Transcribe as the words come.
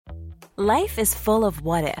Life is full of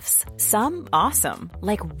what-ifs. Some awesome,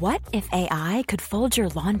 like what if AI could fold your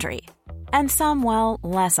laundry? And some, well,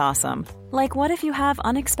 less awesome, like what if you have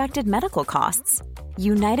unexpected medical costs?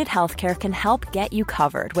 United Healthcare can help get you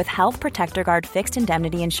covered with Health Protector Guard fixed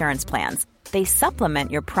indemnity insurance plans. They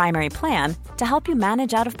supplement your primary plan to help you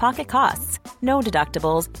manage out-of-pocket costs. No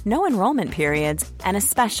deductibles, no enrollment periods, and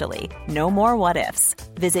especially no more what-ifs.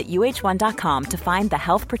 Visit uh1.com to find the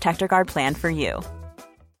Health Protector Guard plan for you.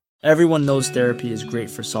 Everyone knows therapy is great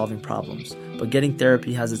for solving problems, but getting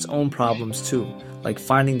therapy has its own problems too, like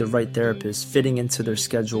finding the right therapist, fitting into their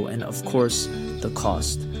schedule, and of course, the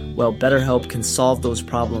cost. Well, BetterHelp can solve those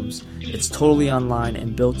problems. It's totally online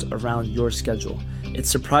and built around your schedule.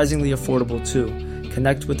 It's surprisingly affordable too.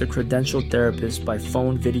 Connect with a credentialed therapist by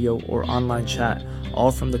phone, video, or online chat,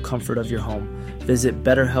 all from the comfort of your home. Visit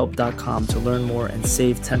BetterHelp.com to learn more and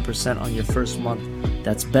save 10% on your first month.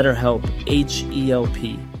 That's BetterHelp,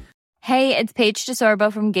 H-E-L-P. Hey, it's Paige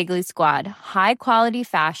DeSorbo from Giggly Squad. High quality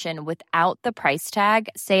fashion without the price tag.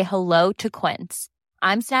 Say hello to Quince.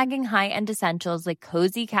 I'm snagging high-end essentials like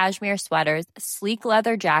cozy cashmere sweaters, sleek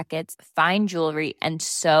leather jackets, fine jewelry, and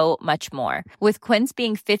so much more. With Quince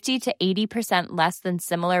being 50 to 80% less than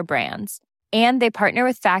similar brands. And they partner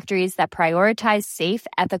with factories that prioritize safe,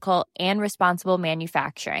 ethical, and responsible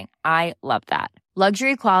manufacturing. I love that.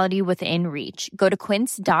 Luxury quality within reach. Go to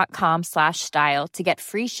quince.com/style to get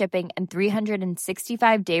free shipping and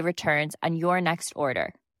 365-day returns on your next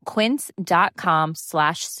order.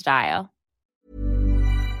 Quince.com/style.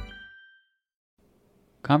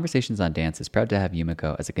 Conversations on Dance is proud to have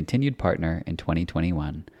Yumiko as a continued partner in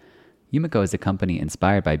 2021. Yumiko is a company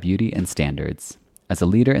inspired by beauty and standards. As a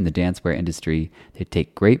leader in the dancewear industry, they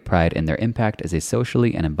take great pride in their impact as a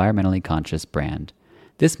socially and environmentally conscious brand.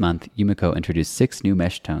 This month, Yumiko introduced 6 new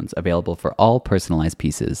mesh tones available for all personalized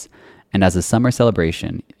pieces. And as a summer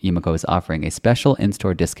celebration, Yumiko is offering a special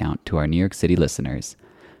in-store discount to our New York City listeners.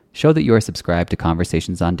 Show that you are subscribed to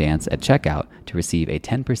Conversations on Dance at checkout to receive a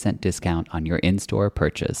 10% discount on your in-store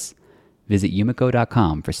purchase. Visit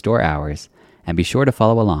yumiko.com for store hours, and be sure to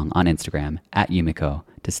follow along on Instagram @Yumiko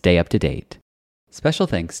to stay up to date. Special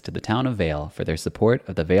thanks to the town of Vail for their support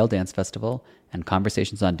of the Vail Dance Festival and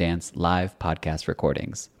Conversations on Dance live podcast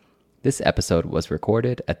recordings. This episode was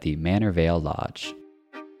recorded at the Manor Vale Lodge.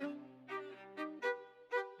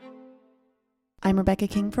 I'm Rebecca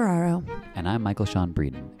King Ferraro. And I'm Michael Sean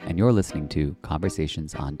Breeden, and you're listening to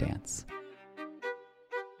Conversations on Dance.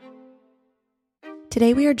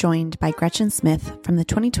 Today we are joined by Gretchen Smith from the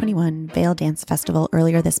 2021 Vail Dance Festival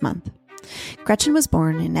earlier this month. Gretchen was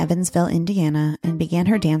born in Evansville, Indiana, and began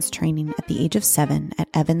her dance training at the age of 7 at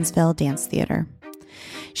Evansville Dance Theater.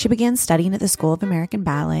 She began studying at the School of American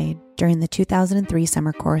Ballet during the 2003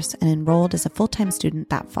 summer course and enrolled as a full-time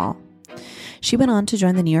student that fall. She went on to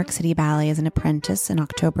join the New York City Ballet as an apprentice in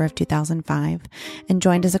October of 2005 and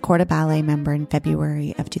joined as a Corps de Ballet member in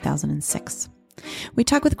February of 2006. We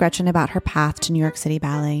talk with Gretchen about her path to New York City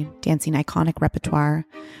Ballet, dancing iconic repertoire,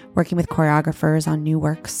 working with choreographers on new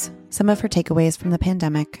works, some of her takeaways from the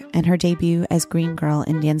pandemic, and her debut as Green Girl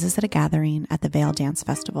in Dances at a Gathering at the Vail Dance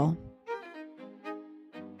Festival.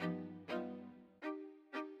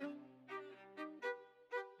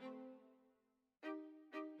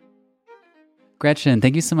 Gretchen,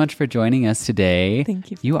 thank you so much for joining us today. Thank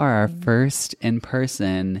you. You are our first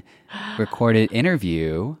in-person recorded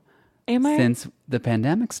interview since the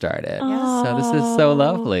pandemic started. Oh, so this is so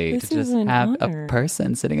lovely this to just is an have honor. a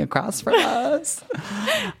person sitting across from us.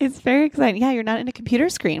 It's very exciting. Yeah, you're not in a computer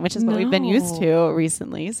screen, which is what we've been used to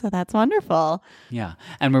recently. So that's wonderful. Yeah.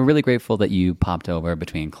 And we're really grateful that you popped over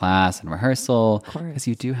between class and rehearsal, Of course. because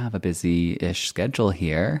you do have a busy-ish schedule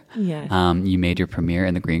here. Yeah. You made your premiere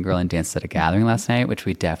in the Green Girl and Dance at a Gathering last night, which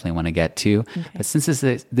we definitely want to get to. Okay. But since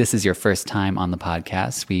this is your first time on the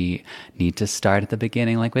podcast, we need to start at the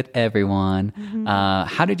beginning, like with everyone. Mm-hmm.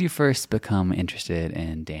 How did you first become interested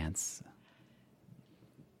in dance?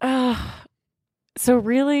 So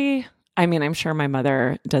really, I mean, I'm sure my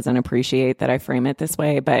mother doesn't appreciate that I frame it this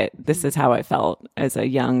way, but this is how I felt as a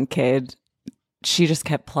young kid. She just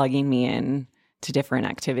kept plugging me in to different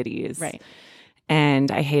activities. Right. And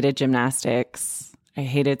I hated gymnastics. I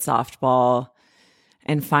hated softball.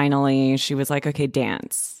 And finally, she was like, okay,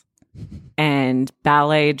 dance. And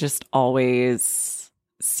ballet just always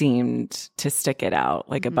seemed to stick it out,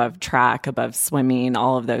 like above track, above swimming,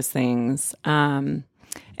 all of those things.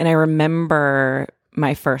 And I remember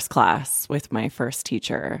my first class with my first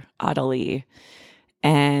teacher, Adelie,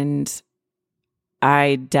 and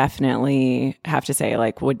I definitely have to say,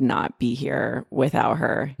 like, would not be here without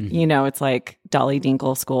her. Mm-hmm. You know, it's like Dolly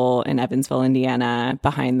Dinkle School in Evansville, Indiana,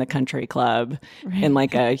 behind the country club in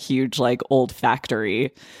like a huge, like, old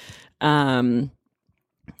factory. And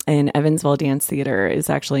Evansville Dance Theater is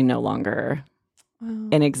actually no longer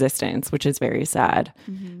in existence, which is very sad.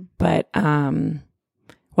 Mm-hmm. But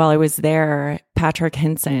while I was there, Patrick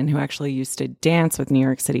Hinson, who actually used to dance with New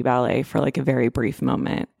York City Ballet for like a very brief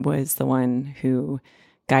moment, was the one who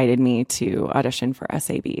guided me to audition for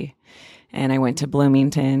SAB. And I went to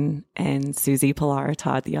Bloomington, and Susie Pilar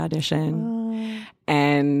taught the audition.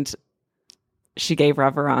 And she gave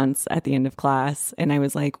reverence at the end of class. And I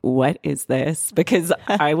was like, what is this? Because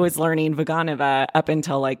I was learning Vaganova up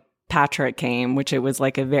until like Patrick came, which it was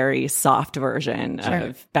like a very soft version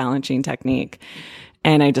of balancing technique.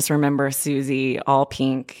 And I just remember Susie, all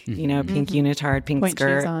pink, you know, pink unitard, pink Point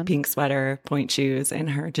shoes skirt, on. pink sweater, point shoes, and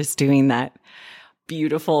her just doing that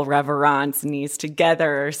beautiful reverence, knees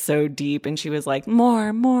together, so deep. And she was like,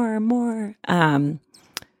 more, more, more. I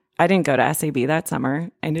didn't go to SAB that summer.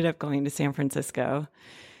 I ended up going to San Francisco.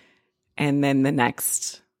 And then the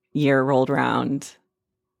next year rolled around.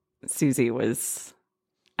 Susie was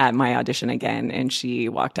at my audition again, and she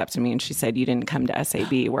walked up to me and she said, "You didn't come to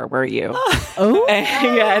SAB. Where were you?" Oh,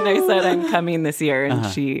 and I said, "I'm coming this year." And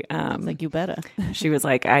she like, you better. she was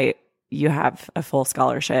like, you have a full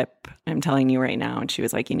scholarship. I'm telling you right now. And she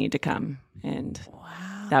was like, "You need to come." And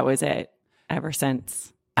that was it ever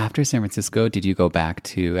since. After San Francisco, did you go back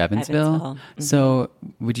to Evansville? Mm-hmm. So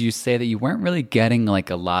would you say that you weren't really getting like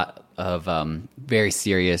a lot of very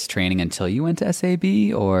serious training until you went to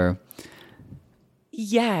SAB, or?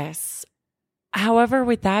 Yes. However,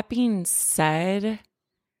 with that being said,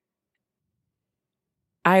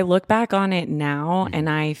 I look back on it now and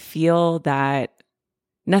I feel that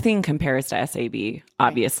nothing compares to SAB,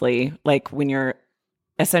 obviously. Like when you're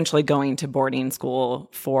essentially going to boarding school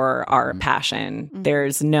for our passion,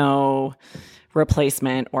 there's no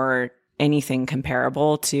replacement or anything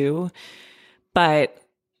comparable to. But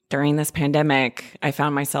during this pandemic, I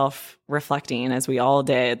found myself reflecting, as we all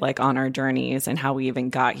did, like on our journeys and how we even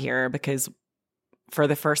got here. Because for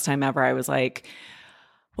the first time ever, I was like,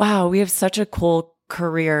 wow, we have such a cool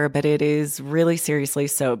career, but it is really seriously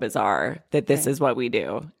so bizarre that this is what we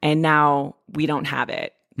do. And now we don't have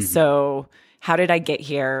it. So how did I get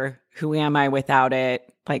here? Who am I without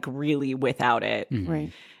it? Like really without it.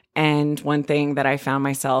 Right. And one thing that I found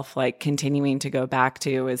myself like continuing to go back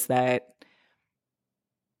to is that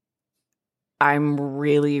I'm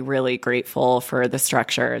really, really grateful for the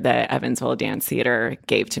structure that Evansville Dance Theater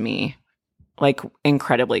gave to me. Like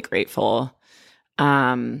incredibly grateful.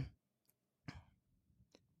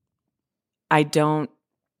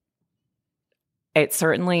 It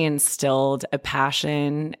certainly instilled a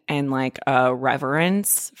passion and like a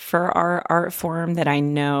reverence for our art form that I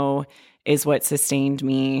know is what sustained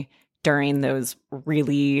me during those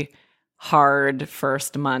really hard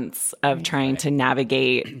first months of trying to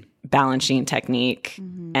navigate balancing technique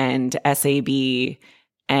and SAB.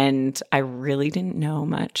 And I really didn't know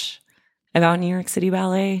much about New York City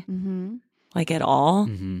Ballet, like at all.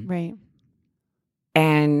 Right.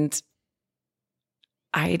 And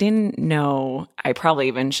I didn't know, I probably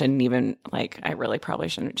even shouldn't even, like, I really probably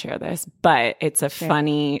shouldn't share this, but it's a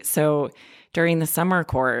funny, so during the summer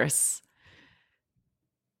course,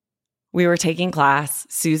 we were taking class,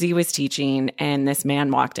 Susie was teaching, and this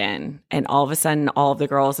man walked in. And all of a sudden, all of the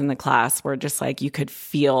girls in the class were just like, you could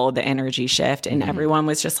feel the energy shift. And everyone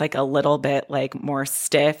was just like a little bit like more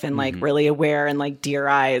stiff and like really aware and like deer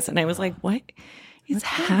eyes. And I was like, what is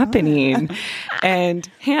happening? And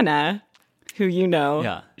Hannah, who you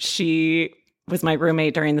know, she was my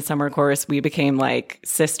roommate during the summer course. We became like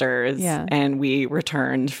sisters and we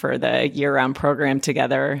returned for the year-round program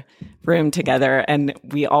together, room together, and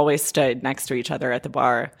we always stood next to each other at the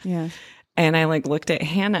bar. Yeah. And I like looked at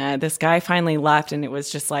Hannah. This guy finally left and it was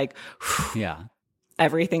just like,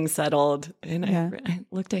 everything settled. And I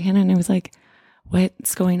looked at Hannah and I was like,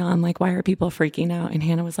 what's going on? Like, why are people freaking out? And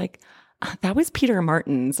Hannah was like, that was Peter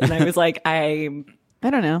Martin's. And I was like, I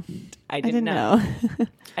don't know. I didn't know.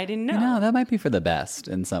 I didn't know. You know, that might be for the best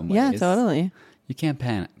in some ways. Yeah, totally. You can't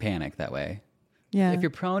panic that way. Yeah. If you're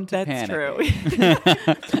prone to That's panic.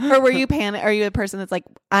 true. Or were you Are you a person that's like,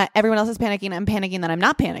 everyone else is panicking, I'm panicking, that I'm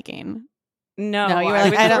not panicking? No, you were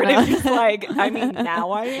like, I don't know. Just like, I mean,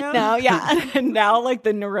 now I am. No, yeah. And now like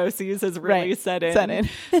the neuroses has really set in.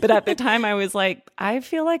 But at the time I was like, I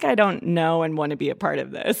feel like I don't know and want to be a part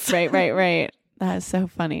of this. Right. That is so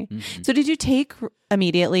funny. So did you take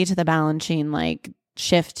immediately to the balancing like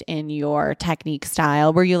shift in your technique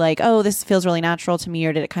style? Were you like, oh, this feels really natural to me?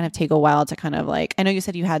 Or did it kind of take a while to kind of like, I know you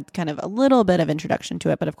said you had kind of a little bit of introduction to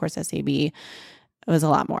it, but of course SAB, it was a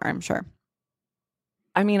lot more, I'm sure.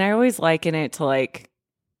 I mean, I always liken it to like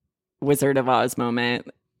Wizard of Oz moment.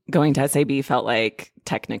 Going to SAB felt like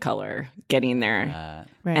Technicolor getting there.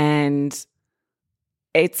 Right. And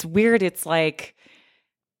it's weird. It's like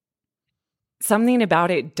something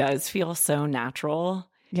about it does feel so natural.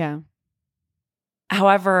 Yeah.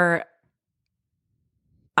 However,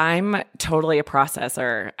 I'm totally a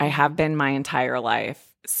processor. I have been my entire life.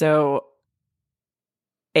 So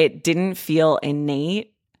it didn't feel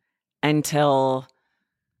innate until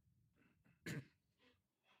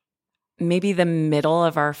maybe the middle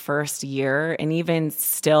of our first year. And even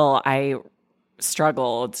still, I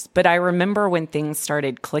struggled. But I remember when things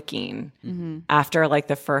started clicking after like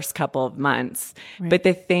the first couple of months. Right. But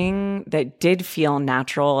the thing that did feel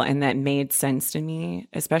natural and that made sense to me,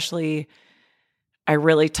 especially I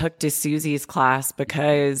really took to Susie's class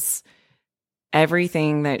because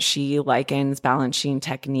everything that she likens balancing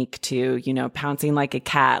technique to, you know, pouncing like a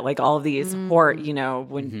cat, like all of these horse, you know,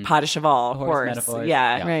 when pas de cheval, horse.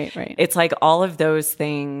 Yeah. Right. It's like all of those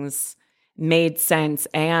things made sense.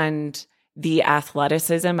 And the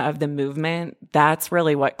athleticism of the movement, that's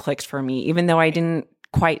really what clicked for me, even though I didn't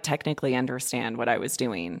quite technically understand what I was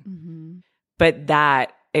doing. But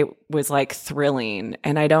that, it was like thrilling.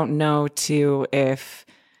 And I don't know too if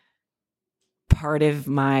part of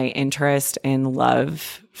my interest and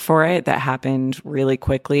love for it that happened really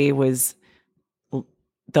quickly was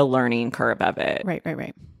the learning curve of it. Right.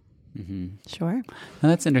 Sure. Well,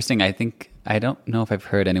 that's interesting. I don't know if I've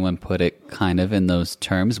heard anyone put it kind of in those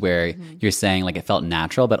terms where you're saying like it felt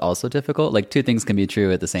natural, but also difficult. Like two things can be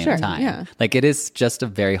true at the same time. Yeah. Like it is just a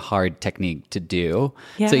very hard technique to do.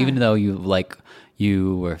 Yeah. So even though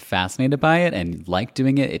you were fascinated by it and like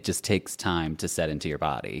doing it, it just takes time to set into your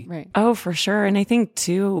body. Right. Oh, for sure. And I think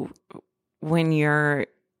too, when you're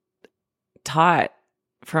taught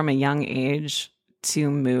from a young age to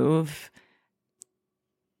move,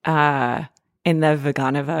 in the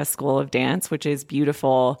Vaganova School of Dance, which is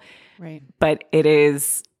beautiful. Right. But it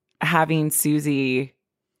is having Susie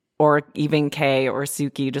or even Kay or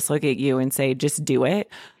Suki just look at you and say, just do it.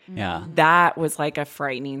 Yeah. That was like a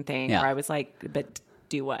frightening thing where I was like, but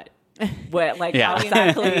do what? What, like, how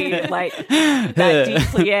exactly, like, that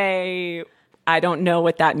déplie, I don't know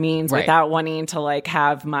what that means without wanting to, like,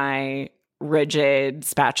 have my rigid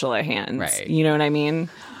spatula hands. Right. You know what I mean?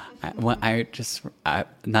 I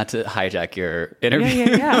not to hijack your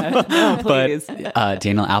interview. Yeah. No, please. But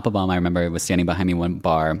Daniel Applebaum, I remember, was standing behind me one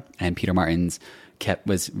bar, and Peter Martins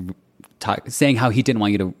was saying how he didn't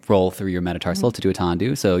want you to roll through your metatarsal to do a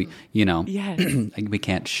tendu. So, you know, we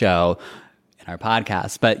can't show in our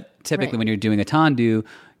podcast. But typically when you're doing a tendu,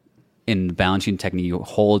 in the balancing technique, you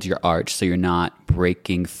hold your arch so you're not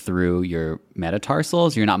breaking through your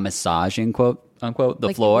metatarsals. You're not massaging, quote unquote,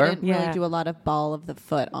 the floor. You wouldn't really do a lot of ball of the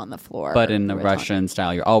foot on the floor. But in the Russian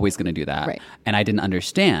style, you're always going to do that. Right. And I didn't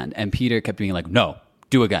understand. And Peter kept being like, no,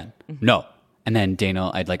 do again. No. And then Daniel,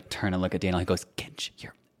 I'd like turn and look at Daniel. He goes, kinch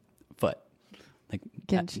your foot. Like,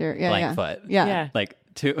 kinch your foot. Yeah. Like,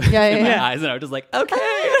 to in my eyes. And I was just like, okay.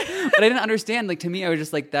 But I didn't understand. Like, to me, I was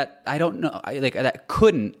just like, that, I don't know. That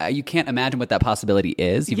couldn't, you can't imagine what that possibility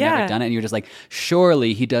is. You've never done it. And you're just like,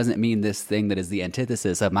 surely he doesn't mean this thing that is the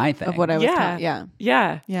antithesis of my thing. Of what I was taught.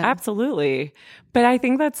 Yeah, absolutely. But I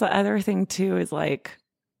think that's the other thing too, is like,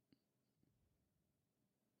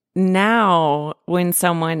 now when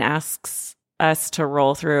someone asks us to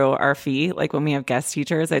roll through our feet, like when we have guest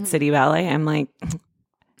teachers at City Ballet, I'm like,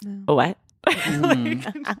 what?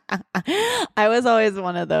 I was always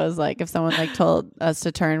one of those, like, if someone like told us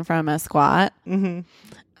to turn from a squat,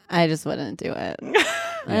 I just wouldn't do it.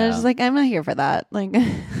 I was just like, I'm not here for that. Like,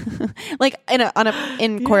 like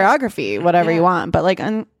in choreography, whatever you want, but like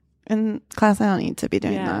in class, I don't need to be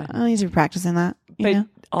doing that. I don't need to be practicing that. You know?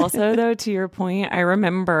 Also, though, to your point, I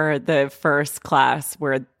remember the first class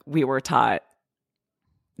where we were taught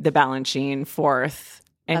the balancing fourth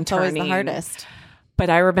and That's turning. always the hardest. But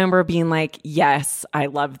I remember being like, yes, I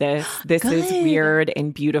love this. This is weird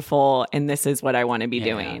and beautiful, and this is what I want to be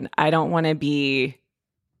doing. I don't want to be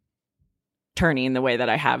turning the way that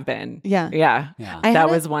I have been. Yeah. That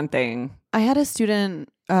was one thing. I had a student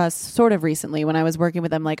sort of recently when I was working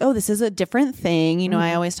with them, like, oh, this is a different thing. You know,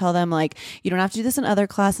 I always tell them, like, you don't have to do this in other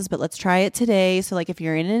classes, but let's try it today. So like if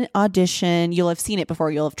you're in an audition, you'll have seen it before,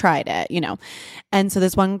 you'll have tried it, you know. And so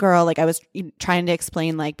this one girl, like, I was trying to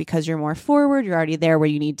explain, like, because you're more forward, you're already there where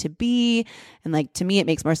you need to be. And like, to me, it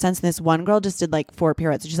makes more sense. And this one girl just did like 4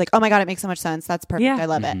 pirouettes. She's like, oh my God, it makes so much sense. That's perfect. I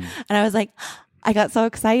love it. And I was like, I got so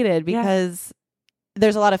excited because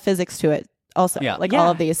there's a lot of physics to it also. Yeah.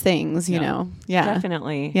 All of these things, you know. Yeah.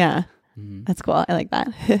 Definitely. Yeah. That's cool. I like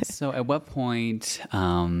that. So at what point,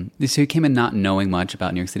 so you came in not knowing much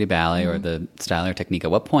about New York City Ballet or the style or technique.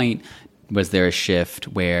 At what point was there a shift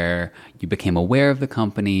where you became aware of the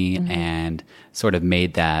company and sort of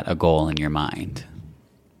made that a goal in your mind?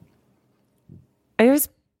 It was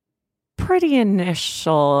pretty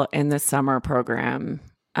initial in the summer program.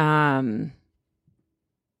 And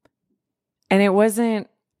it wasn't,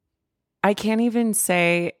 I can't even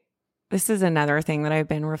say, this is another thing that I've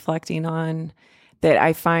been reflecting on that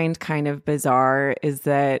I find kind of bizarre is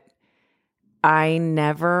that I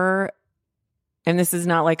never, and this is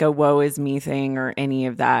not like a woe is me thing or any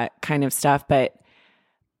of that kind of stuff, but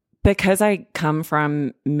because I come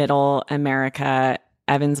from middle America,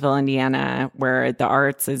 Evansville, Indiana, where the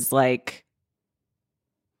arts is like,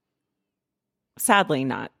 sadly,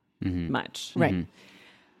 not much. Right.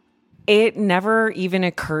 It never even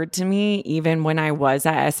occurred to me, even when I was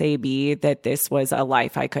at SAB, that this was a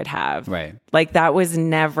life I could have. Right. Like that was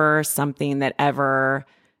never something that ever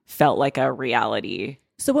felt like a reality.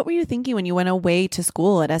 So what were you thinking when you went away to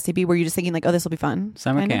school at SAB? Were you just thinking like, oh, this will be fun?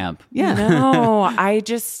 Summer camp. Yeah. No,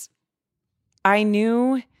 I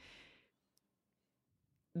knew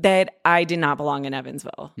that I did not belong in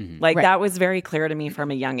Evansville. Like Right. that was very clear to me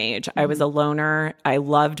from a young age. I was a loner. I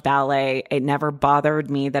loved ballet. It never bothered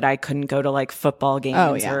me that I couldn't go to like football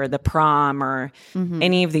games or the prom or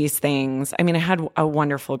any of these things. I mean, I had a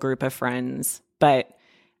wonderful group of friends, but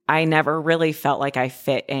I never really felt like I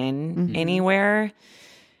fit in anywhere.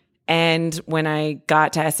 And when I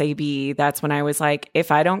got to SAB, that's when I was like,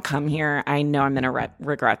 if I don't come here, I know I'm going to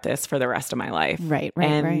regret this for the rest of my life. Right.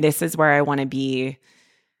 And this is where I want to be,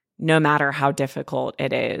 no matter how difficult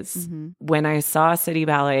it is. When I saw City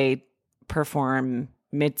Ballet perform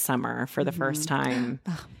Midsummer for the first time,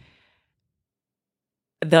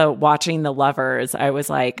 watching the Lovers, I was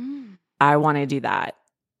like, I want to do that.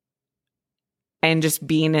 And just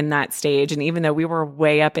being in that stage. And even though we were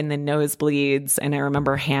way up in the nosebleeds, and I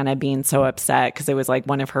remember Hannah being so upset because it was like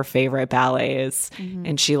one of her favorite ballets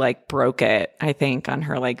and she like broke it, I think, on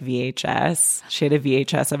her like VHS. She had a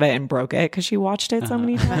VHS of it and broke it because she watched it so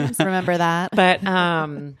many times. Remember that? But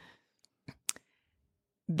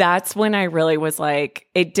that's when I really was like,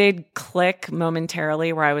 it did click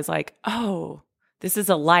momentarily where I was like, oh, this is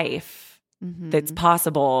a life that's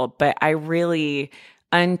possible. But I really,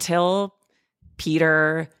 until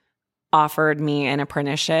Peter offered me an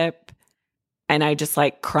apprenticeship and I just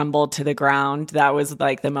like crumbled to the ground, that was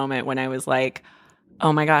like the moment when I was like,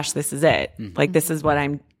 oh my gosh, this is it. Like this is what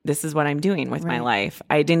I'm doing with my life.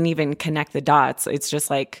 I didn't even connect the dots. It's just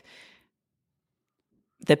like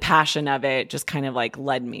the passion of it just kind of like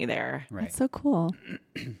led me there. Right. That's so cool.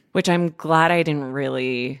 Which I'm glad I didn't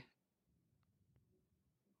really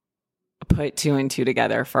put two and two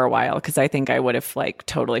together for a while, because I think I would have like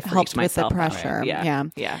totally freaked Helped with the myself out. pressure.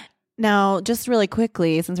 Yeah. Now, just really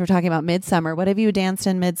quickly, since we're talking about Midsummer, what have you danced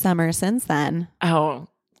in Midsummer since then? Oh,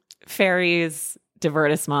 Fairies,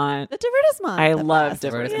 Divertissement. The Divertissement. I The love best.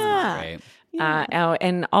 Divertissement's Divertissement. great.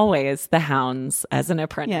 And always the Hounds as an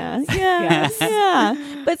apprentice.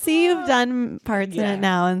 Yeah. But see, you've done parts in it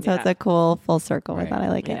now, and so it's a cool full circle with Right. that. I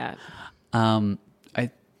like it. Yeah. I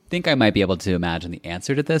think I might be able to imagine the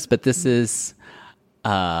answer to this, but this is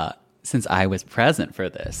since I was present for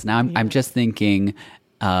this. Now I'm just thinking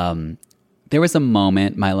there was a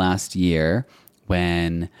moment my last year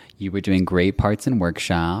when you were doing great parts in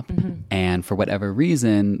workshop, and for whatever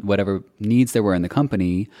reason, whatever needs there were in the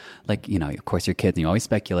company, like, you know, of course you're kids and you always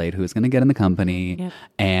speculate who's going to get in the company.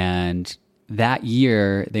 And that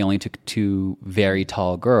year they only took two very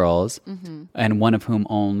tall girls, and one of whom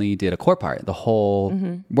only did a core part the whole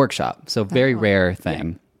workshop. So very rare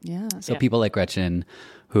thing. Yeah. So people like Gretchen,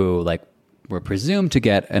 who like were presumed to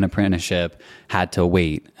get an apprenticeship, had to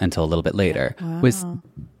wait until a little bit later.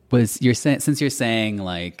 Was you're saying, since you're saying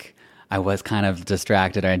like I was kind of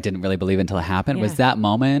distracted or I didn't really believe it until it happened, was that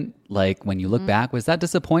moment, like when you look back, was that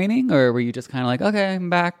disappointing, or were you just kind of like, okay, I'm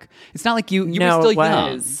back? It's not like you were still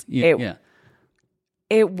young.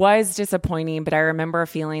 It was disappointing, but I remember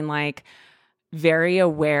feeling like very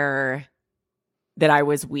aware that I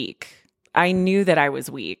was weak. I knew that I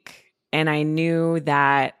was weak, and I knew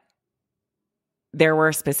that there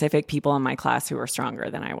were specific people in my class who were stronger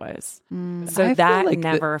than I was. So I that feel like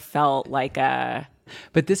never felt like a...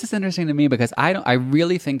 But this is interesting to me because I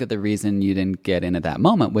really think that the reason you didn't get in at that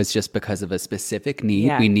moment was just because of a specific need.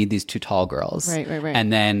 Yeah. We need these two tall girls. Right.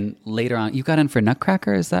 And then later on, you got in for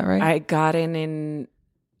Nutcracker, is that right? I got in...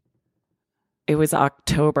 It was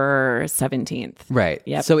October 17th. Right.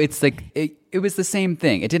 Yep. So it's like it was the same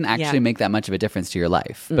thing. It didn't actually make that much of a difference to your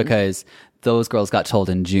life because those girls got told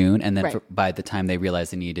in June, and then by the time they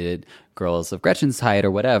realized they needed girls of Gretchen's height or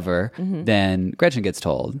whatever, then Gretchen gets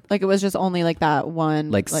told. Like it was just only like that one,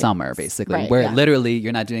 like summer basically, where literally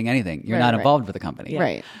you're not doing anything. You're not involved with the company.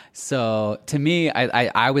 Right. So to me,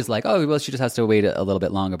 I was like, oh, well, she just has to wait a little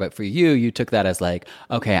bit longer. But for you took that as like,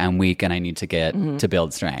 okay, I'm weak and I need to get to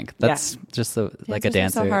build strength. That's just like a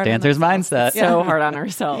dancer's mindset. So hard on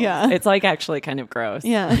ourselves. Yeah. It's like actually kind of gross.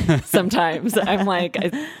 Yeah. Sometimes I'm like,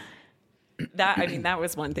 that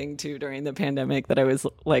was one thing too during the pandemic that I was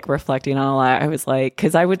like reflecting on a lot. I was like,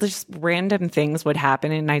 because I would just random things would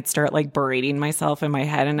happen and I'd start like berating myself in my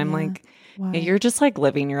head, and I'm like, hey, you're just like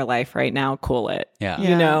living your life right now. Cool it. Yeah.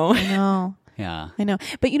 You know? I know. Yeah. I know.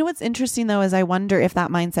 But you know what's interesting though is I wonder if that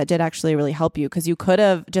mindset did actually really help you, because you could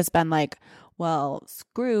have just been like, well,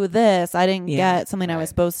 screw this. I didn't get something I was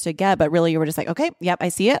supposed to get. But really you were just like, okay, yep, I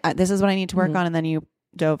see it. This is what I need to work on. And then you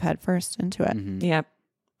dove headfirst into it. Yep.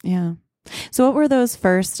 Yeah. So what were those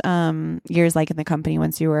first years like in the company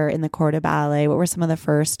once you were in the corps de ballet? What were some of the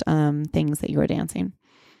first things that you were dancing?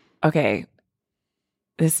 Okay.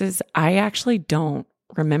 I actually don't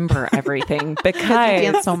remember everything because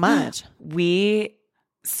you dance so much.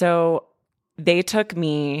 So they took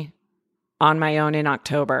me on my own in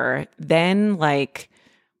October. Then like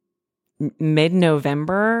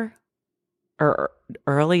mid-November or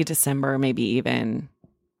early December, maybe even,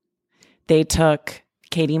 they took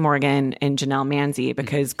Katie Morgan and Janelle Manzi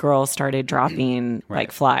because girls started dropping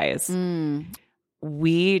like flies. Janelle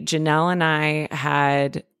and I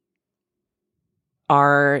had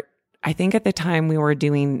I think at the time we were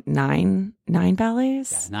doing nine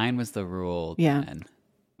ballets. Yeah, 9 was the rule. Yeah. Then.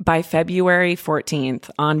 By February 14th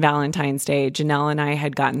on Valentine's Day, Janelle and I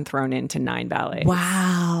had gotten thrown into 9 ballets.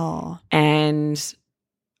 Wow. And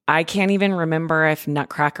I can't even remember if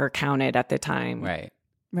Nutcracker counted at the time. Right.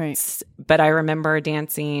 But I remember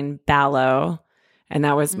dancing ballet, and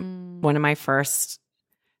that was one of my first.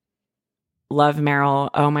 Love Meryl.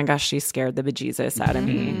 Oh my gosh, she scared the bejesus out of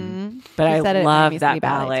me. But I love that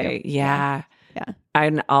ballet. Yeah.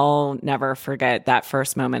 I'll never forget that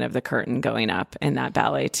first moment of the curtain going up in that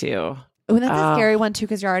ballet too. Oh, that's a scary one too,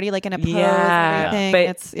 because you're already like in a pose and everything.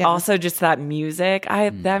 But also just that music.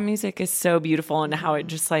 That music is so beautiful, and how it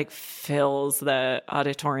just like fills the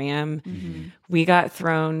auditorium. We got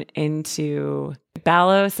thrown into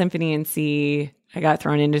Ballet, Symphony in C. I got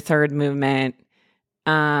thrown into third movement.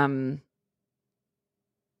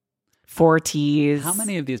 Forties. How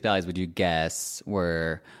many of these ballets would you guess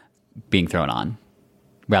were being thrown on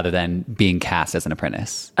rather than being cast as an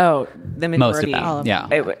apprentice? Oh, the majority. Most of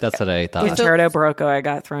them. Yeah, that's what I thought. Concerto Barocco I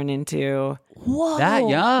got thrown into. Whoa. That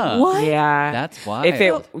young? What? Yeah. That's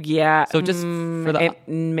wild. So just for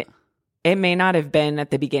the... It may not have been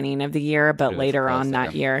at the beginning of the year, but later on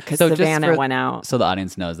that year, because Savannah went out. So the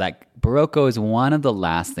audience knows that Barocco is one of the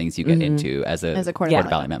last things you get into as a corps de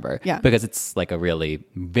ballet member. Yeah. Because it's like a really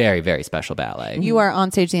very, very special ballet. You are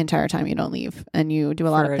on stage the entire time. You don't leave. And you do a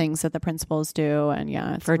lot of things that the principals do. And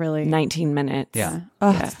it's for really 19 minutes. Yeah.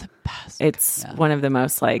 Oh, it's the best. It's one of the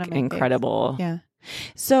most like incredible. Yeah.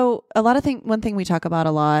 So one thing we talk about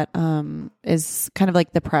a lot is kind of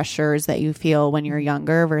like the pressures that you feel when you're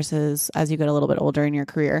younger versus as you get a little bit older in your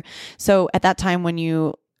career. So at that time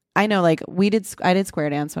I know like I did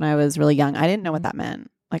square dance when I was really young. I didn't know what that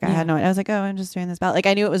meant. Like I had no idea. I was like, oh, I'm just doing this ballet. Like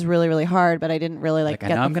I knew it was really, really hard, but I didn't really get the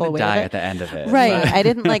full weight of it. I'm going to die at the end of it. Right. I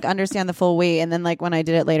didn't like understand the full weight. And then like when I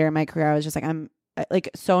did it later in my career, I was just like, I'm like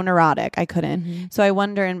so neurotic. I couldn't. So I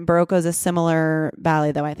wonder, and Barocco is a similar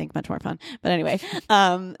ballet, though I think much more fun. But anyway,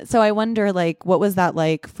 so I wonder like, what was that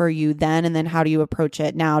like for you then? And then how do you approach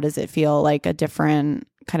it now? Does it feel like a different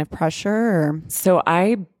kind of pressure? Or? So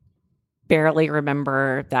I barely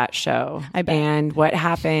remember that show. I bet. And what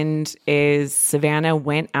happened is Savannah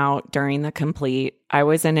went out during the complete. I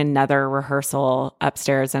was in another rehearsal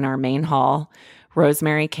upstairs in our main hall.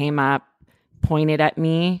 Rosemary came up, pointed at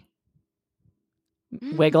me,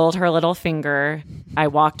 wiggled her little finger. I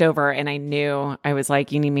walked over and I knew. I was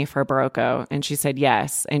like, you need me for Barocco? And she said,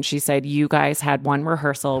 yes. And she said, you guys had one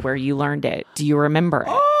rehearsal where you learned it. Do you remember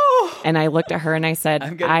it? And I looked at her and I said,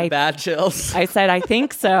 I'm getting bad chills. I said, I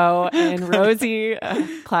think so. And Rosie,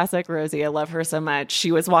 classic Rosie, I love her so much.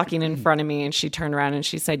 She was walking in front of me and she turned around and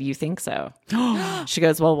she said, you think so? She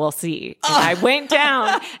goes, well, we'll see. And I went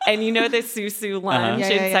down and you know the Susu lunge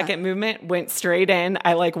in second movement went straight in.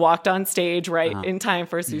 I like walked on stage in time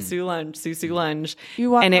for Susu lunge. You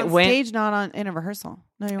walked and on stage, not in a rehearsal.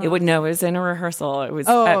 No, you It weren't. would no, it was in a rehearsal. It was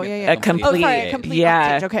yeah. a complete, a complete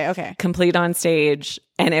on stage. Okay. complete on stage,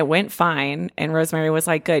 and it went fine. And Rosemary was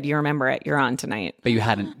like, "Good, you remember it. You're on tonight." But you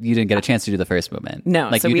didn't get a chance to do the first movement. No,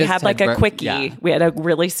 Like, so you we just had like a quickie. Yeah. We had a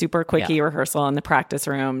really super quickie Yeah. rehearsal in the practice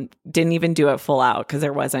room. Didn't even do it full out because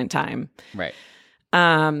there wasn't time. Right.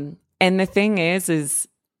 And the thing is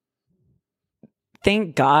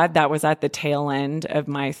thank God that was at the tail end of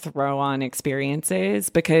my throw on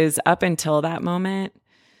experiences, because up until that moment,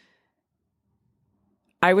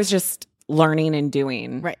 I was just learning and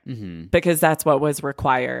doing. Right. Mm-hmm. Because that's what was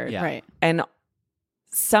required. Yeah. Right. And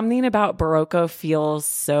something about Barocco feels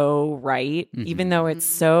so right, even though it's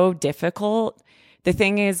so difficult. The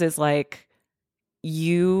thing is like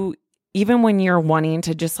even when you're wanting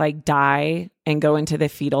to just like die and go into the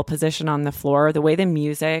fetal position on the floor, the way the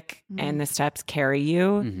music and the steps carry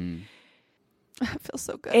you, Mm-hmm. It feels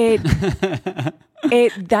so good.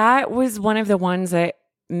 that was one of the ones that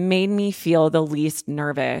made me feel the least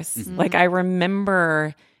nervous. Like I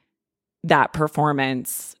remember that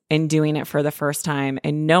performance and doing it for the first time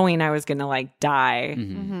and knowing I was going to like die,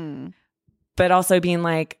 but also being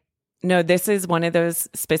like, no, this is one of those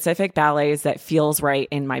specific ballets that feels right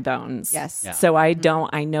in my bones. Yes. Yeah. So I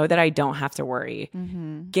know that I don't have to worry.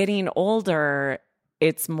 Getting older,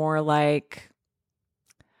 it's more like,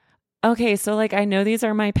 okay, so like I know these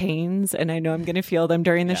are my pains and I know I'm going to feel them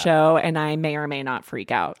during the show and I may or may not freak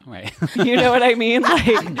out. Right. You know what I mean?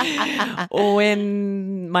 Like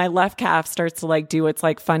when my left calf starts to like do its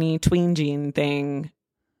like funny twinging thing,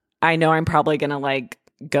 I know I'm probably going to like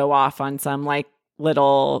go off on some like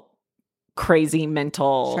little crazy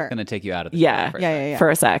mental Sure. Gonna take you out of the Yeah. show for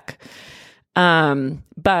a second. for a sec.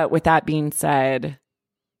 But with that being said,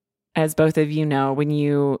 as both of you know, when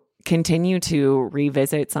you continue to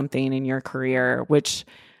revisit something in your career, which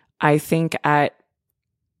I think I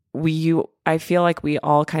feel like we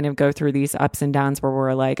all kind of go through these ups and downs where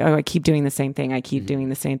we're like, oh, I keep doing the same thing. I keep doing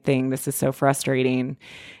the same thing. This is so frustrating.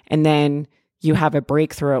 And then you have a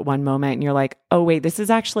breakthrough at one moment and you're like, oh, wait, this is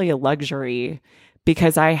actually a luxury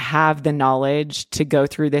because I have the knowledge to go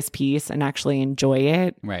through this piece and actually enjoy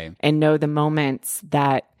it. Right. And know the moments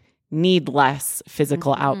that need less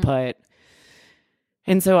physical output.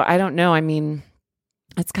 And so I don't know. I mean,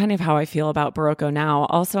 that's kind of how I feel about Barocco now.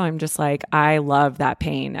 Also, I'm just like, I love that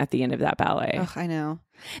pain at the end of that ballet. Ugh, I know.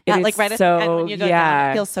 It That, is like right at the end so- when you go yeah.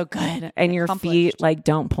 down, it feels so good. And your Accomplished. feet like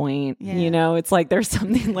don't point. Yeah. You know, it's like there's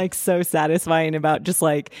something like so satisfying about just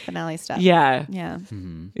like, finale stuff. yeah. Yeah.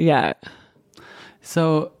 Yeah.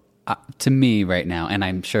 So to me right now, and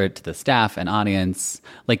I'm sure to the staff and audience,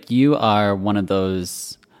 like you are one of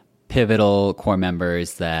those pivotal core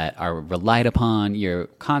members that are relied upon. You're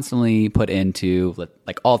constantly put into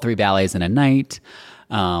like all 3 ballets in a night.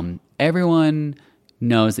 Everyone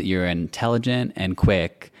knows that you're intelligent and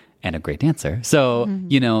quick and a great dancer. So,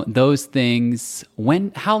 you know, those things,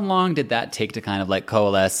 how long did that take to kind of like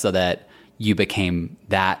coalesce so that you became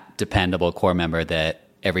that dependable core member that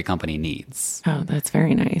every company needs? Oh, that's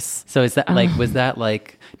very nice. So is that like, was that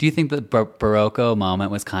like, do you think the Barocco moment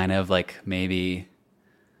was kind of like maybe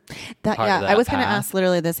That, part yeah. of I that was going to path? ask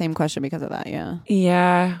literally the same question because of that. Yeah.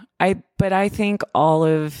 Yeah. But I think all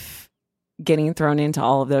of getting thrown into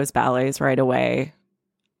all of those ballets right away,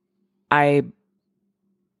 I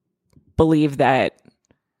believe that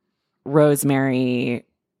Rosemary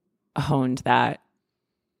honed that.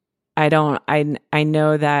 I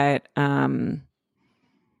know that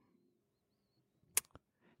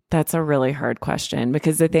that's a really hard question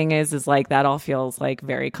because the thing is like that all feels like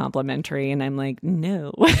very complimentary and I'm like,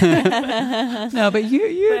 no. No, but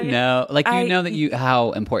you know, like you I- know that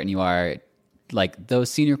how important you are, like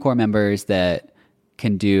those senior core members that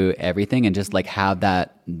can do everything and just like have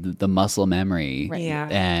that the muscle memory. Right. Yeah.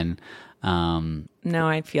 And No,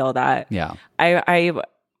 I feel that. yeah. I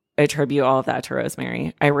attribute all of that to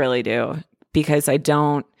Rosemary. I really do. Because I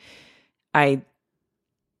didn't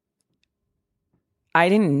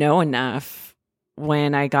know enough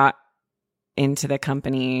when I got into the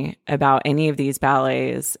company about any of these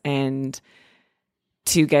ballets, and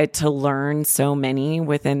to get to learn so many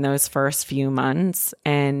within those first few months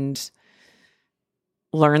and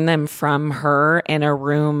learn them from her in a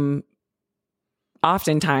room,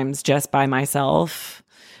 oftentimes just by myself,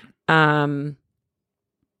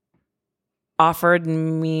 offered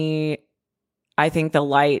me, I think, the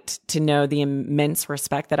light to know the immense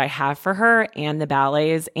respect that I have for her and the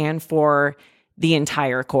ballets and for the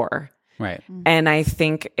entire corps. Right. And I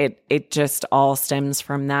think it just all stems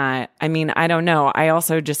from that. I mean, I don't know. I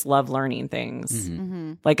also just love learning things.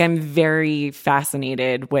 Like I'm very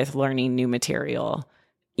fascinated with learning new material.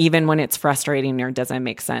 even when it's frustrating or doesn't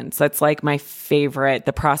make sense. That's like my favorite.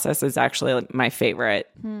 The process is actually like my favorite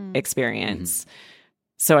experience.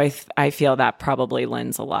 So I feel that probably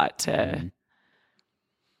lends a lot to,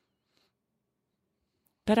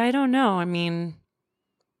 but I don't know. I mean,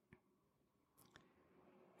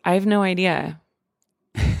 I have no idea.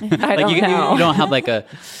 I don't know. You don't have like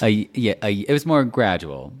it was more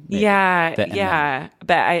gradual. Maybe,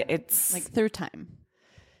 but it's like third time.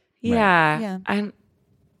 Yeah.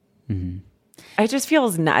 It just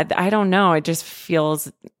feels I don't know. It just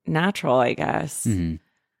feels natural, I guess.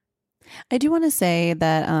 I do want to say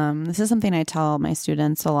that this is something I tell my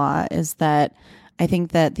students a lot, is that I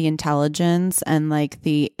think that the intelligence and like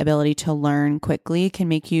the ability to learn quickly can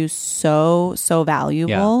make you so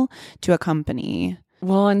valuable to a company.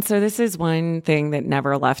 Well, and so this is one thing that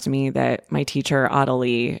never left me, that my teacher,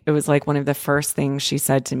 Adelie, it was like one of the first things she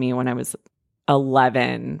said to me when I was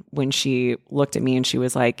 11, when she looked at me and she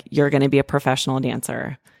was like, you're going to be a professional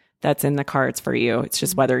dancer. That's in the cards for you. It's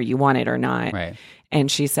just whether you want it or not. Right. And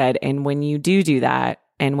she said, and when you do that,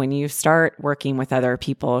 and when you start working with other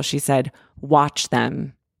people, she said, watch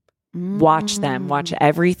them, watch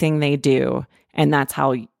everything they do. And that's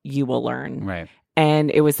how you will learn. Right.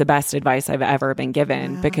 And it was the best advice I've ever been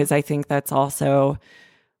given, because I think that's also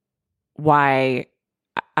why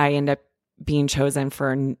I end up being chosen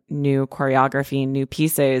for new choreography and new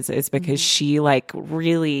pieces, is because she like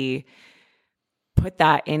really put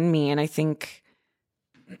that in me. And I think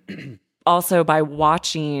also by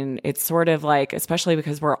watching, it's sort of like, especially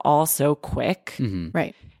because we're all so quick,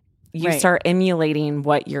 Right. you start emulating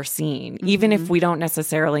what you're seeing, even if we don't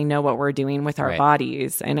necessarily know what we're doing with our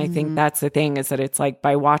bodies. And I think that's the thing, is that it's like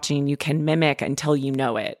by watching, you can mimic until you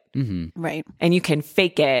know it. Right. And you can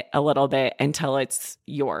fake it a little bit until it's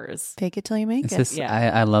yours. Fake it till you make it.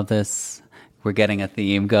 I love this. We're getting a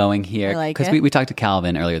theme going here. Because we talked to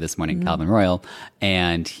Calvin earlier this morning, Calvin Royal,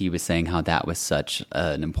 and he was saying how that was such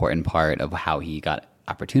an important part of how he got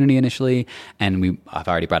opportunity initially. And I've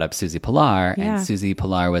already brought up Susie Pilar, and Susie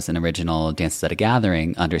Pilar was an original Dances at a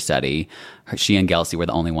Gathering understudy. She and Gelsey were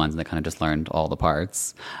the only ones that kind of just learned all the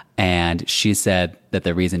parts. And she said that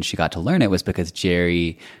the reason she got to learn it was because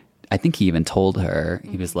Jerry, I think he even told her,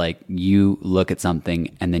 he was like, you look at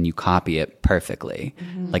something and then you copy it perfectly.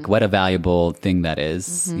 Like what a valuable thing that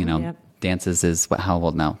is, you know. Dances is how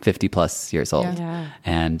old now? 50 plus years old.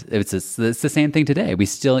 And it's the same thing today. You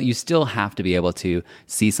still have to be able to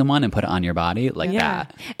see someone and put it on your body like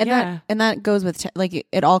that. And that goes with like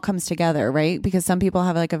it all comes together, right? Because some people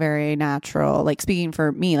have like a very natural, like speaking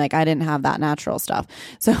for me, like I didn't have that natural stuff.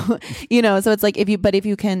 So, so it's like if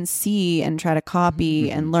you can see and try to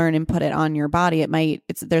copy and learn and put it on your body,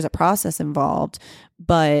 there's a process involved,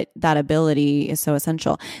 but that ability is so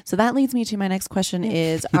essential. So that leads me to my next question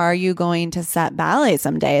is, are you going to set ballet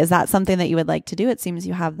someday? Is that something that you would like to do? It seems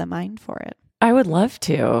you have the mind for it. I would love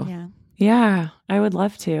to. Yeah, I would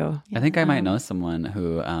love to. I think I might know someone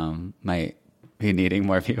who might be needing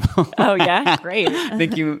more people. Oh, yeah? Great. I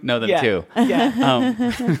think you know them too. Yeah.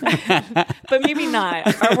 But maybe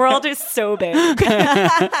not. Our world is so big. Well,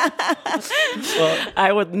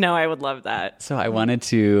 I would love that. So I wanted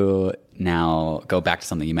to now go back to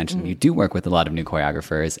something you mentioned. You do work with a lot of new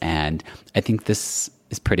choreographers, and I think this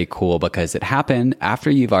is pretty cool because it happened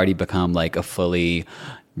after you've already become like a fully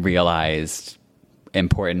realized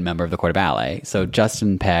important member of the Court of Ballet. So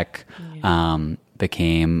Justin Peck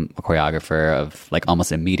became a choreographer of like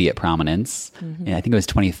almost immediate prominence. And I think it was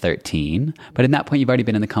 2013. But in that point, you've already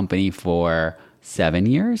been in the company for 7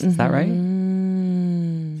 years. Is that right?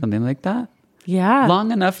 Something like that? Yeah.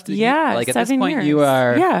 Long enough to, like at this point, years. you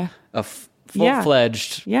are a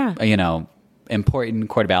full-fledged, important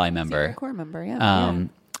Court of Ballet member. Core member, And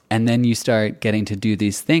then you start getting to do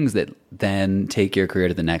these things that then take your career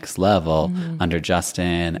to the next level under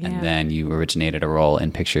Justin. And then you originated a role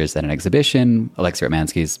in Pictures at an Exhibition, Alexei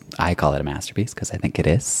Romansky's, I call it a masterpiece because I think it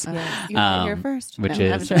is. You heard here first. Which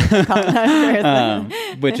is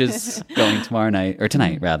going tomorrow night, or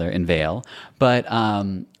tonight rather, in Vail. But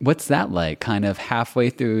what's that like? Kind of halfway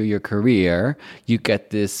through your career, you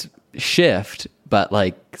get this shift, but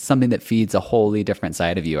like something that feeds a wholly different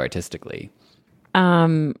side of you artistically.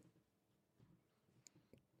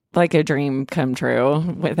 Like a dream come true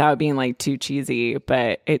without being like too cheesy,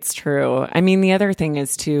 but it's true. I mean, the other thing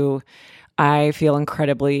is too, I feel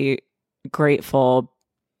incredibly grateful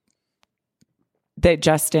that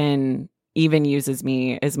Justin even uses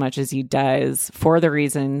me as much as he does for the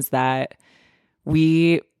reasons that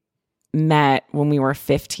we met when we were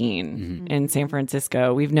 15 in San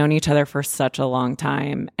Francisco. We've known each other for such a long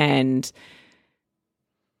time. And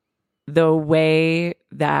the way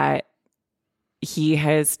that he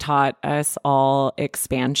has taught us all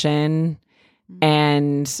expansion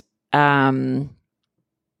and in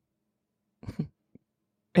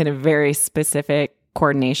a very specific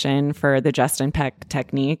coordination for the Justin Peck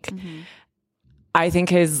technique, I think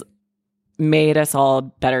has made us all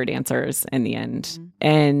better dancers in the end.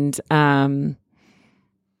 And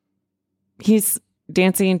he's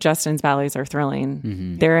dancing Justin's ballets are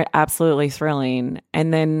thrilling. They're absolutely thrilling.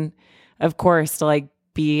 And then, of course, to like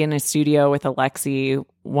be in a studio with Alexi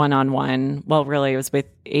one-on-one, well, really it was with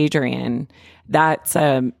Adrian, that's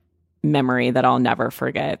a memory that I'll never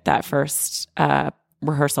forget. That first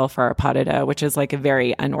rehearsal for our pas de deux, which is like a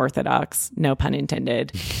very unorthodox, no pun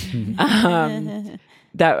intended,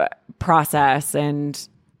 that process. And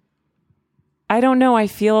I don't know, I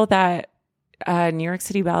feel that New York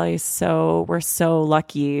City Ballet we're so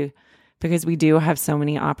lucky because we do have so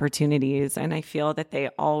many opportunities, and I feel that they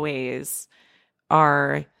always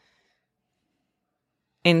are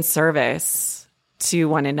in service to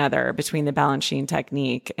one another between the Balanchine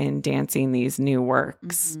technique and dancing these new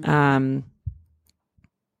works. And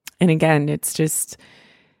again, it's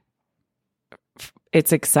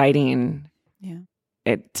exciting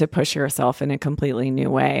to push yourself in a completely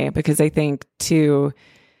new way, because I think too,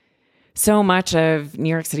 so much of New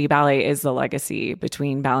York City Ballet is the legacy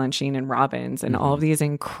between Balanchine and Robbins and all of these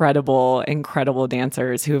incredible, incredible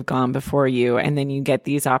dancers who have gone before you. And then you get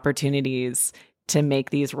these opportunities to make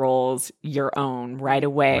these roles your own right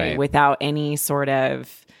away without any sort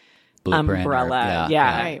of Blueprint umbrella.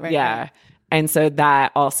 Right. And so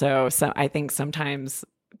that also, I think sometimes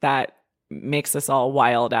that makes us all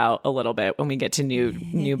wild out a little bit when we get to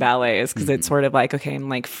new ballets, because it's sort of like, okay, I'm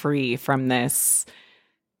like free from this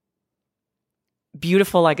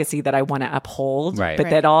beautiful legacy that I want to uphold, but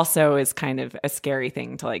that also is kind of a scary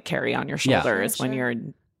thing to like carry on your shoulders when you're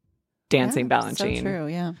dancing Balanchine. So true,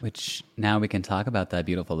 yeah. Which now we can talk about that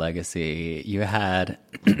beautiful legacy. You had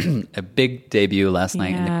a big debut last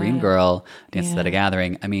night in the Green Girl Dances at a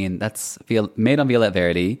Gathering. I mean, that's made on Violette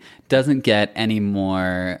Verdi. Doesn't get any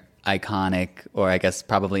more iconic, or I guess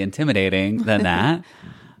probably intimidating than that.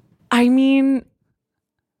 I mean,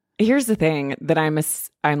 here's the thing that I'm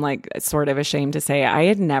like sort of ashamed to say. I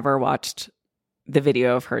had never watched the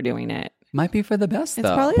video of her doing it. Might be for the best, though.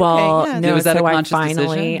 It's probably well, okay. Yeah. no. Was that so a conscious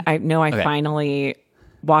decision? I finally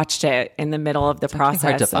watched it in the middle of the process.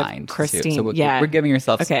 Hard to of find, Christine. So we're giving you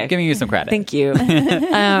some credit. Thank you.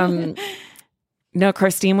 No,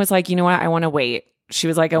 Christine was like, you know what? I want to wait. She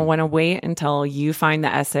was like, I want to wait until you find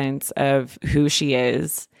the essence of who she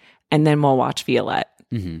is, and then we'll watch Violette.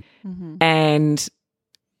 And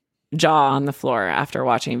jaw on the floor after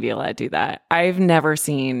watching Violette do that. I've never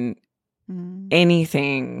seen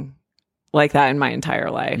anything like that in my entire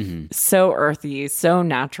life. So earthy, so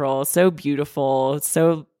natural, so beautiful,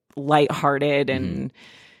 so lighthearted, and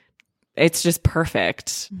it's just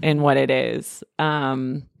perfect in what it is.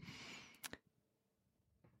 How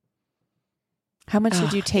much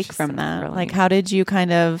did you take from that? thrilling. Like, how did you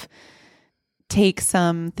kind of take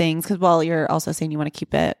some things? Because, well, you're also saying you want to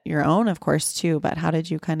keep it your own, of course, too. But how did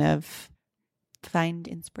you kind of find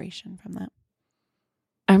inspiration from that?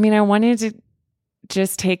 I mean, I wanted to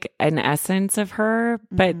just take an essence of her,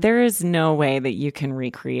 but there is no way that you can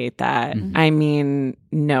recreate that. I mean,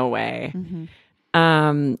 no way.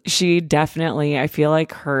 She definitely, I feel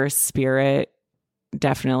like her spirit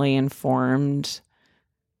definitely informed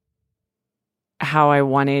how I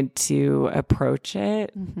wanted to approach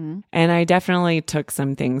it. And I definitely took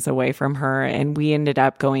some things away from her, and we ended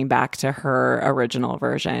up going back to her original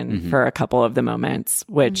version for a couple of the moments,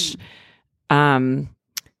 which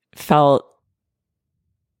felt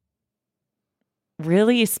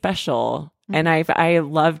really special. And I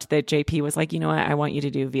loved that JP was like, you know what, I want you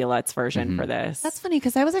to do Violette's version for this. That's funny,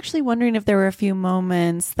 because I was actually wondering if there were a few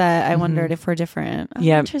moments that I wondered if were different. Oh,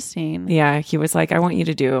 interesting. Yeah, he was like, I want you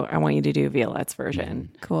to do Violette's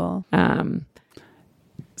version. Cool.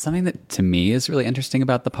 Something that to me is really interesting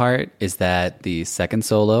about the part is that the second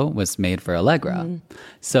solo was made for Allegra.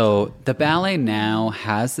 So the ballet now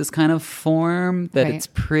has this kind of form that it's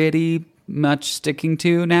pretty much sticking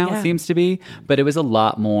to now, it seems to be. But it was a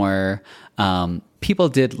lot more, people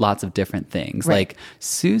did lots of different things. Like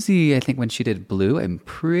Susie, I think when she did Blue, I'm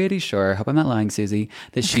pretty sure, I hope I'm not lying, Susie,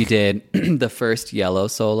 that she did the first yellow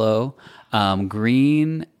solo.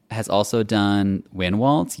 Green has also done Wind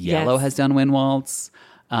Waltz. Yellow has done Wind Waltz.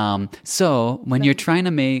 So when you're trying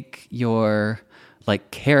to make your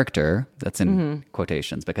like character, that's in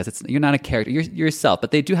quotations because you're not a character, you're yourself,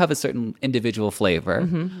 but they do have a certain individual flavor.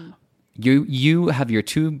 you have your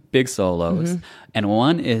two big solos, and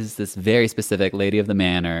one is this very specific Lady of the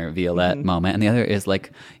Manor Violette moment, and the other is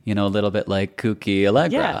like, a little bit like kooky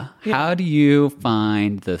Allegra. Yeah. How do you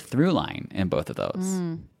find the through line in both of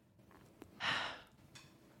those?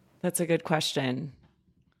 That's a good question.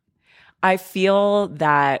 I feel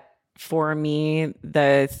that for me,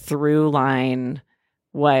 the through line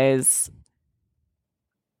was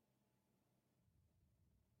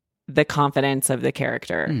the confidence of the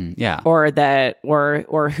character,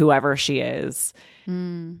 or whoever she is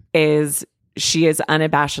she is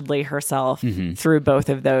unabashedly herself through both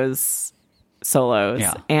of those solos.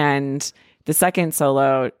 Yeah. And the second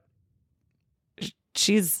solo,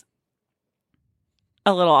 she's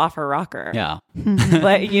a little off her rocker. Yeah.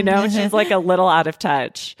 But she's like a little out of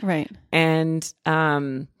touch. Right. And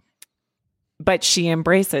but she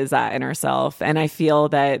embraces that in herself. And I feel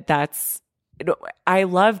that I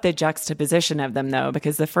love the juxtaposition of them though,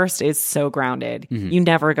 because the first is so grounded. You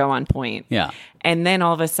never go on point. Yeah. And then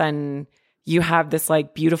all of a sudden you have this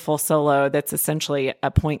like beautiful solo that's essentially a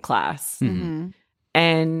point class. And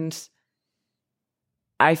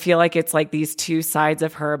I feel like it's like these two sides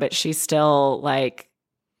of her, but she's still like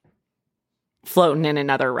floating in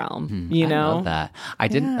another realm, I love that.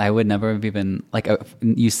 I would never have even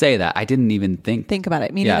you say that. I didn't even think about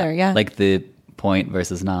it. Me neither. Yeah. Like the point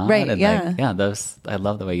versus not. Right. And Yeah. those, I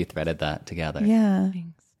love the way you threaded that together. Yeah.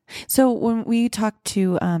 So when we talked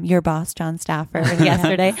to your boss, John Stafford,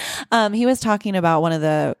 yesterday, he was talking about one of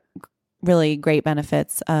the really great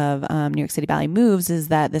benefits of New York City Ballet Moves is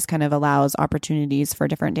that this kind of allows opportunities for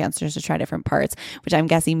different dancers to try different parts, which I'm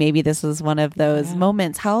guessing maybe this was one of those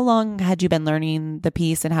moments. How long had you been learning the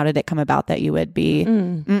piece, and how did it come about that you would be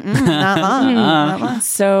not long? Not long.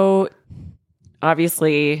 So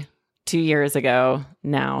obviously 2 years ago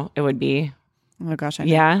now it would be. Oh gosh.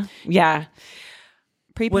 Yeah.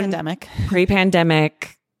 Pre-pandemic,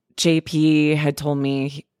 JP had told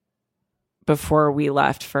me before we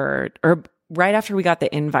left or right after we got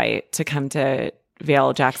the invite to come to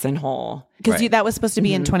Vail Jackson Hole. Because that was supposed to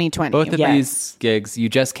be in 2020. Both of these gigs, you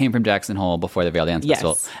just came from Jackson Hole before the Vail Dance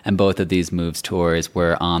Festival, and both of these Moves tours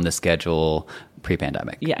were on the schedule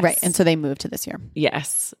pre-pandemic. Yes. Right. And so they moved to this year.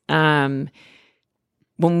 Yes. When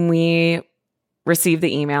we received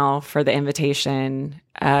the email for the invitation,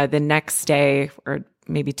 the next day or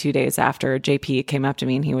maybe 2 days after, JP came up to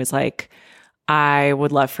me and he was like, I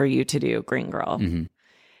would love for you to do Green Girl.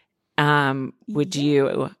 Would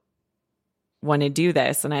you want to do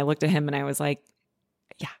this? And I looked at him and I was like,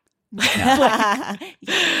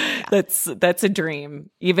 that's a dream.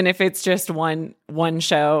 Even if it's just one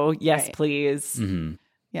show, yes, please.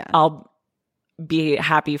 Yeah. I'll be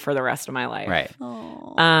happy for the rest of my life. Right.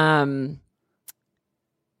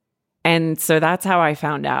 And so that's how I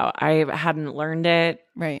found out. I hadn't learned it.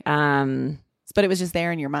 Right. But it was just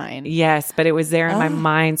there in your mind. Yes, but it was there in my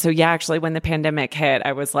mind. So yeah, actually when the pandemic hit,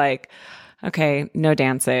 I was like, okay, no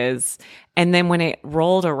dances. And then when it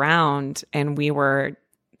rolled around and we were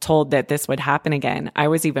told that this would happen again, I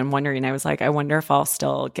was even wondering, I was like, I wonder if I'll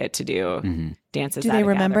still get to do dances. Do they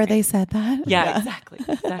remember they said that? Yeah. Exactly.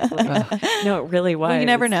 No, it really was. Well, you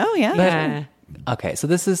never know. Yeah. Okay, so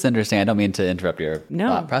this is interesting. I don't mean to interrupt your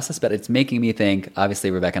thought process, but it's making me think, obviously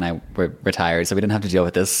Rebecca and I were retired, so we didn't have to deal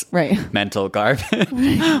with this mental garbage.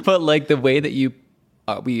 But like the way that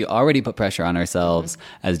we already put pressure on ourselves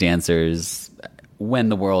as dancers when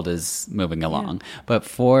the world is moving along. But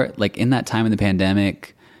for like in that time in the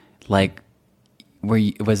pandemic, like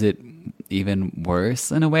was it even worse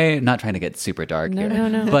in a way? Not trying to get super dark here.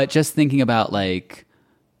 No. But just thinking about like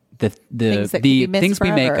the things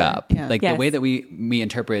we make up, like the way that we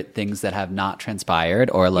interpret things that have not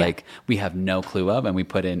transpired or like we have no clue of, and we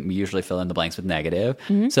usually fill in the blanks with negative.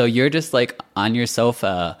 So you're just like on your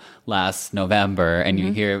sofa last November and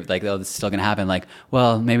you hear like, oh, this is still going to happen. Like,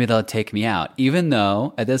 well, maybe they'll take me out. Even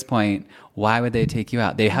though at this point, why would they take you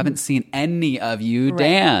out? They haven't seen any of you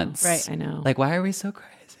dance. Right. I know. Like, why are we so crazy?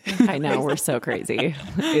 I know, we're so crazy.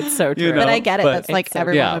 It's so true. But I get it. That's like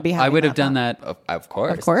everyone would be having I would have that done that, of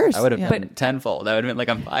course. Of course. I would have done tenfold. I would have been like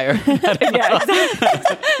on fire.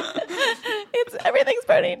 Everything's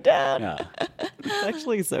burning down. Yeah. It's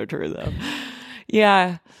actually so true, though.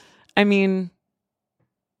 Yeah. I mean.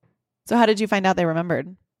 So how did you find out they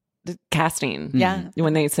remembered? The casting. Yeah.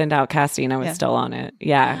 When they sent out casting, I was still on it.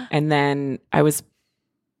 Yeah. And then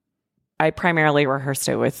I primarily rehearsed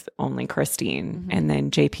it with only Christine, and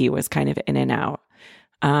then JP was kind of in and out.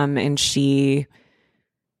 And she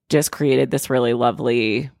just created this really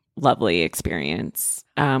lovely, lovely experience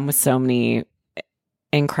with so many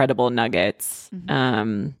incredible nuggets.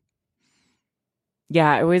 It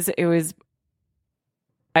was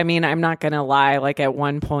I mean, I'm not going to lie. Like at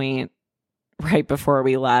one point, right before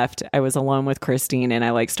we left, I was alone with Christine and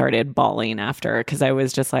I like started bawling after because I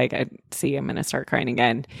was just like, I'm going to start crying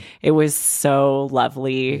again. It was so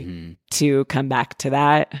lovely to come back to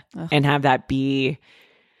that and have that be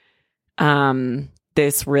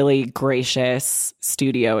this really gracious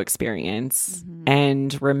studio experience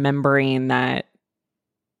and remembering that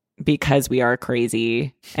because we are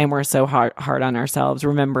crazy and we're so hard on ourselves,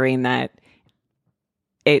 remembering that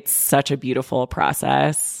it's such a beautiful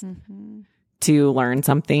process to learn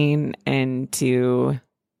something and to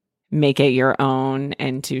make it your own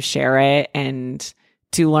and to share it and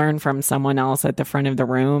to learn from someone else at the front of the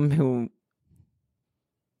room who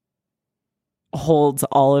holds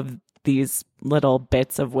all of these little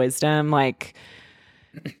bits of wisdom, like,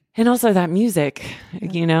 and also that music,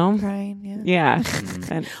 you know? Crying, yeah.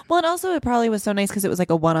 Well, and also it probably was so nice because it was like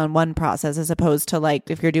a one-on-one process as opposed to like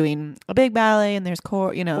if you're doing a big ballet and there's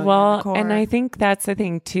core, you know. Well, and I think that's the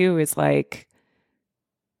thing too, is like,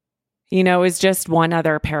 you know, it's just one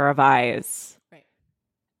other pair of eyes. Right.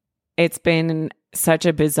 It's been such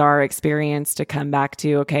a bizarre experience to come back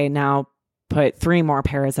to, okay, now put 3 more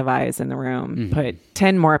pairs of eyes in the room, put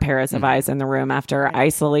 10 more pairs of eyes in the room after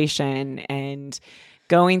isolation and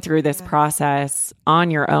going through this process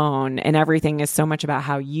on your own. And everything is so much about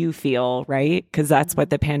how you feel, right? Because that's what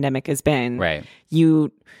the pandemic has been. Right.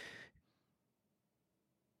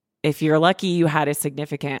 If you're lucky, you had a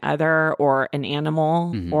significant other or an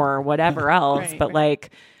animal or whatever else. But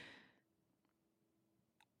like,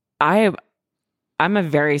 I'm a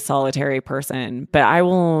very solitary person, but I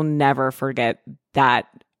will never forget that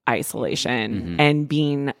isolation and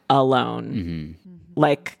being alone,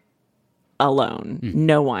 like alone,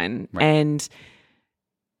 no one. Right. And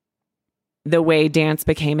the way dance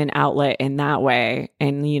became an outlet in that way,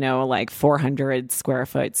 and, you know, like 400 square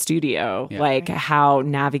foot studio, like how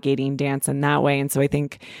navigating dance in that way. And so I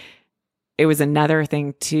think it was another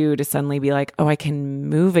thing too, to suddenly be like, oh, I can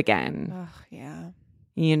move again. Oh, yeah.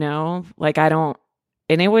 You know, like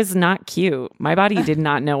and it was not cute. My body did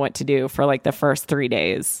not know what to do for like the first 3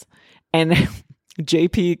 days. And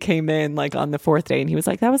JP came in like on the 4th day and he was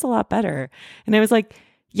like, that was a lot better. And I was like,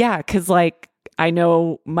 yeah, because like I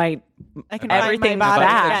know everything's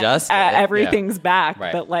back. Everything's back.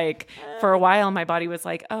 Right. But like for a while, my body was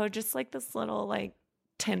like, oh, just like this little like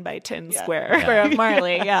 10 by 10 square for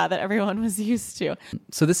Marley. that everyone was used to.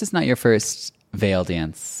 So this is not your first Veil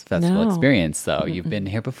Dance Festival experience, though. You've been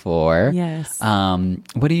here before. Yes.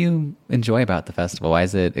 What do you enjoy about the festival? Why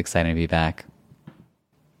is it exciting to be back?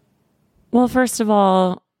 Well, first of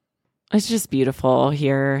all, it's just beautiful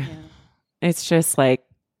here. Yeah. It's just like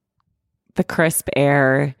the crisp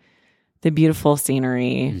air, the beautiful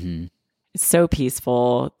scenery. It's so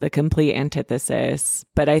peaceful, the complete antithesis.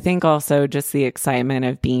 But I think also just the excitement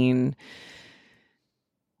of being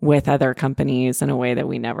with other companies in a way that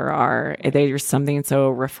we never are. There's something so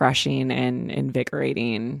refreshing and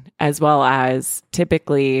invigorating, as well as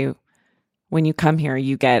typically when you come here,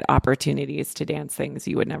 you get opportunities to dance things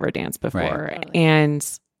you would never dance before. Right.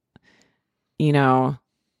 And, you know,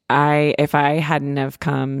 if I hadn't have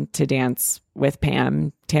come to dance with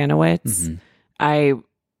Pam Tanowitz, I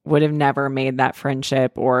would have never made that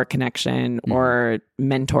friendship or connection or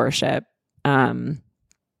mentorship.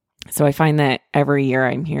 So I find that every year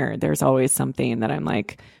I'm here, there's always something that I'm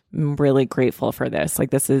like, I'm really grateful for this.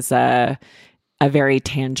 Like this is a very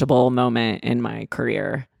tangible moment in my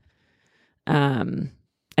career. And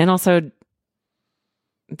also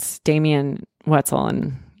it's Damien Wetzel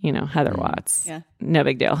and, you know, Heather Watts. Yeah. No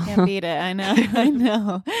big deal. Can't beat it. I know. I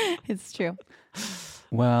know. It's true.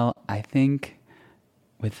 Well, I think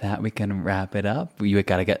with that, we can wrap it up. We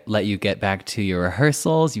got to let you get back to your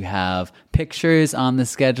rehearsals. You have pictures on the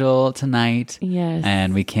schedule tonight. Yes.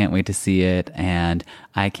 And we can't wait to see it. And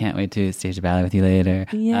I can't wait to stage a ballet with you later.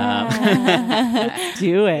 Yeah. Let's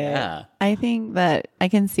do it. Yeah. I think that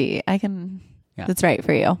that's right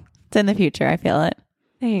for you. It's in the future. I feel it.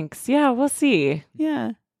 Thanks. Yeah, we'll see.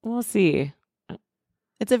 Yeah. We'll see.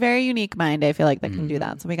 It's a very unique mind, I feel like, that can do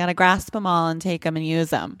that. So we got to grasp them all and take them and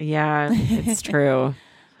use them. Yeah, it's true.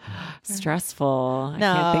 Stressful.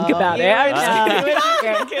 No, I can't think about it. I'm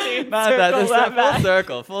just kidding.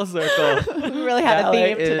 Full circle. We really had a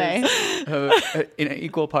theme today. In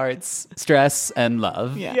equal parts, stress and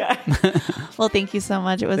love. Yeah. Well, thank you so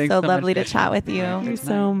much. It was so lovely to chat with you. Thank you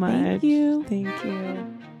so much. Thank you. Thank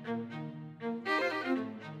you.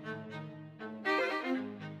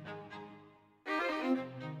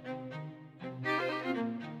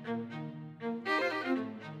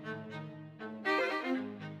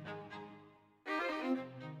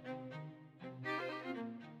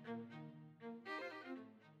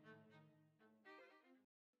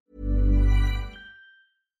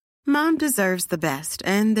 Mom deserves the best,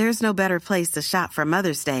 and there's no better place to shop for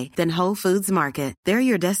Mother's Day than Whole Foods Market. They're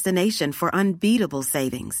your destination for unbeatable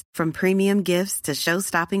savings, from premium gifts to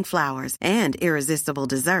show-stopping flowers and irresistible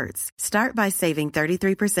desserts. Start by saving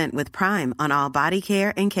 33% with Prime on all body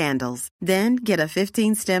care and candles. Then get a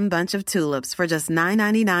 15-stem bunch of tulips for just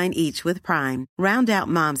 $9.99 each with Prime. Round out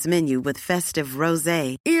Mom's menu with festive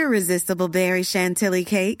rosé, irresistible berry chantilly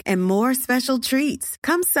cake, and more special treats.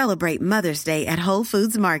 Come celebrate Mother's Day at Whole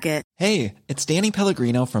Foods Market. Hey, it's Danny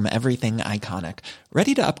Pellegrino from Everything Iconic.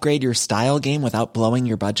 Ready to upgrade your style game without blowing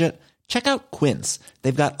your budget? Check out Quince.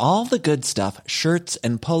 They've got all the good stuff, shirts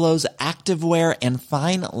and polos, activewear, and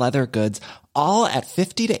fine leather goods, all at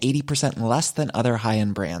 50 to 80% less than other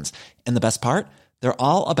high-end brands. And the best part? They're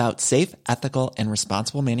all about safe, ethical, and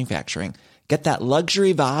responsible manufacturing. Get that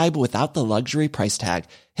luxury vibe without the luxury price tag.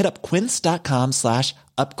 Hit up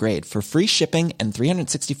quince.com/upgrade for free shipping and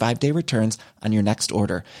 365-day returns on your next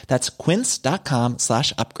order. That's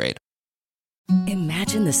quince.com/upgrade.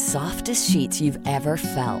 Imagine the softest sheets you've ever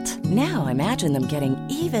felt. Now imagine them getting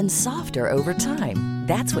even softer over time.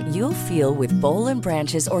 That's what you'll feel with Boll &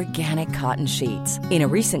 Branch's organic cotton sheets. In a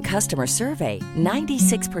recent customer survey,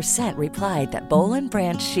 96% replied that Boll &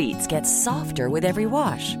 Branch sheets get softer with every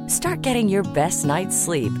wash. Start getting your best night's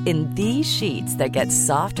sleep in these sheets that get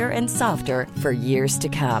softer and softer for years to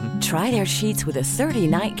come. Try their sheets with a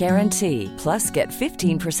 30-night guarantee. Plus, get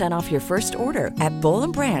 15% off your first order at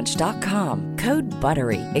bollandbranch.com. Code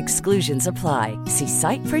BUTTERY. Exclusions apply. See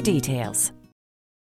site for details.